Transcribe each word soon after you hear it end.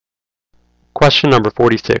Question number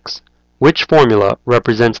 46. Which formula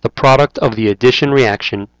represents the product of the addition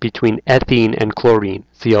reaction between ethene and chlorine,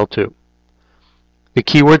 Cl2? The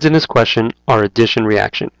keywords in this question are addition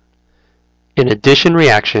reaction. An addition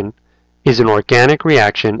reaction is an organic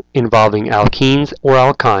reaction involving alkenes or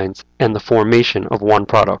alkynes and the formation of one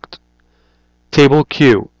product. Table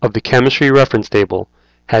Q of the chemistry reference table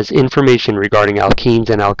has information regarding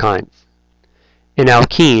alkenes and alkynes. An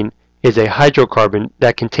alkene is a hydrocarbon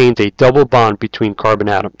that contains a double bond between carbon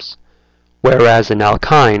atoms, whereas an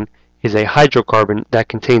alkyne is a hydrocarbon that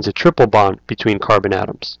contains a triple bond between carbon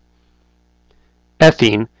atoms.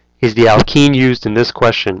 Ethene is the alkene used in this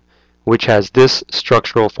question, which has this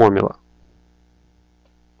structural formula.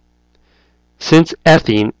 Since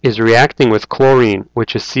ethene is reacting with chlorine,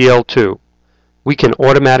 which is Cl2, we can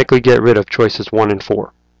automatically get rid of choices 1 and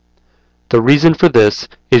 4. The reason for this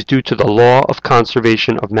is due to the law of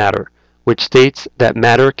conservation of matter, which states that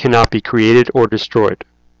matter cannot be created or destroyed.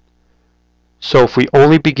 So if we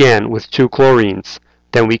only began with 2 chlorines,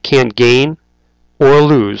 then we can't gain or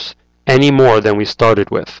lose any more than we started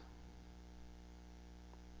with.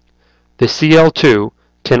 The Cl2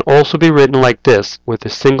 can also be written like this with a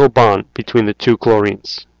single bond between the 2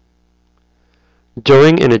 chlorines.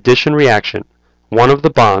 During an addition reaction, one of the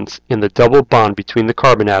bonds in the double bond between the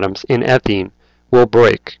carbon atoms in ethene will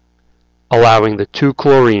break, allowing the 2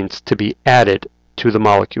 chlorines to be added to the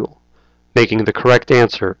molecule, making the correct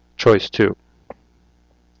answer choice 2.